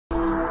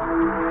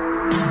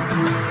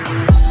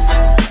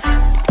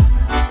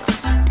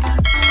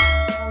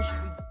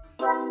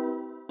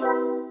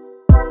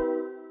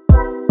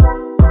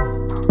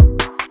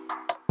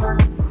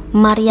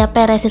Maria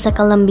Perez is a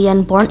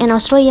Colombian-born and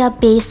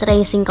Australia-based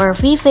racing car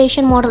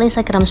fashion model,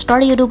 Instagram star,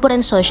 YouTuber,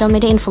 and social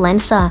media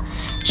influencer.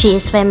 She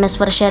is famous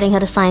for sharing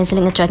her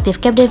science-linked,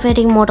 attractive,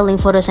 captivating modeling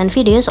photos and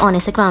videos on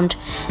Instagram.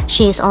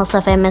 She is also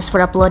famous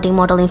for uploading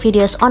modeling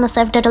videos on a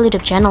self-titled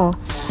YouTube channel.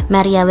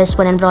 Maria was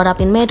born and brought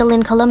up in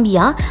Medellin,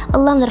 Colombia,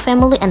 along with her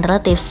family and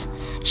relatives.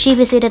 She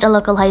visited a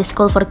local high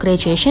school for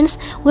graduations,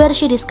 where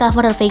she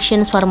discovered her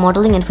passion for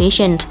modeling and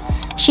fashion.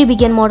 She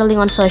began modeling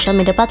on social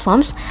media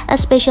platforms,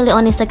 especially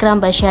on Instagram,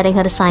 by sharing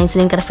her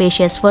science-linked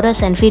curvaceous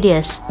photos and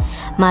videos.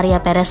 Maria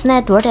Perez's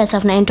net worth as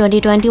of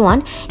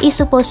 2021 is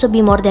supposed to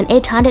be more than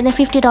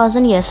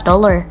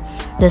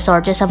 $850,000. The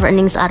sources of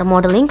earnings are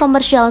modeling,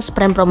 commercials,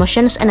 brand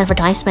promotions, and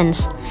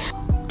advertisements.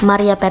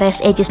 Maria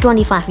Perez's age is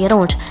 25 years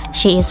old.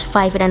 She is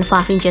 5 feet and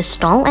 5 inches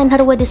tall, and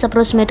her weight is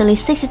approximately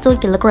 62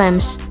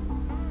 kilograms.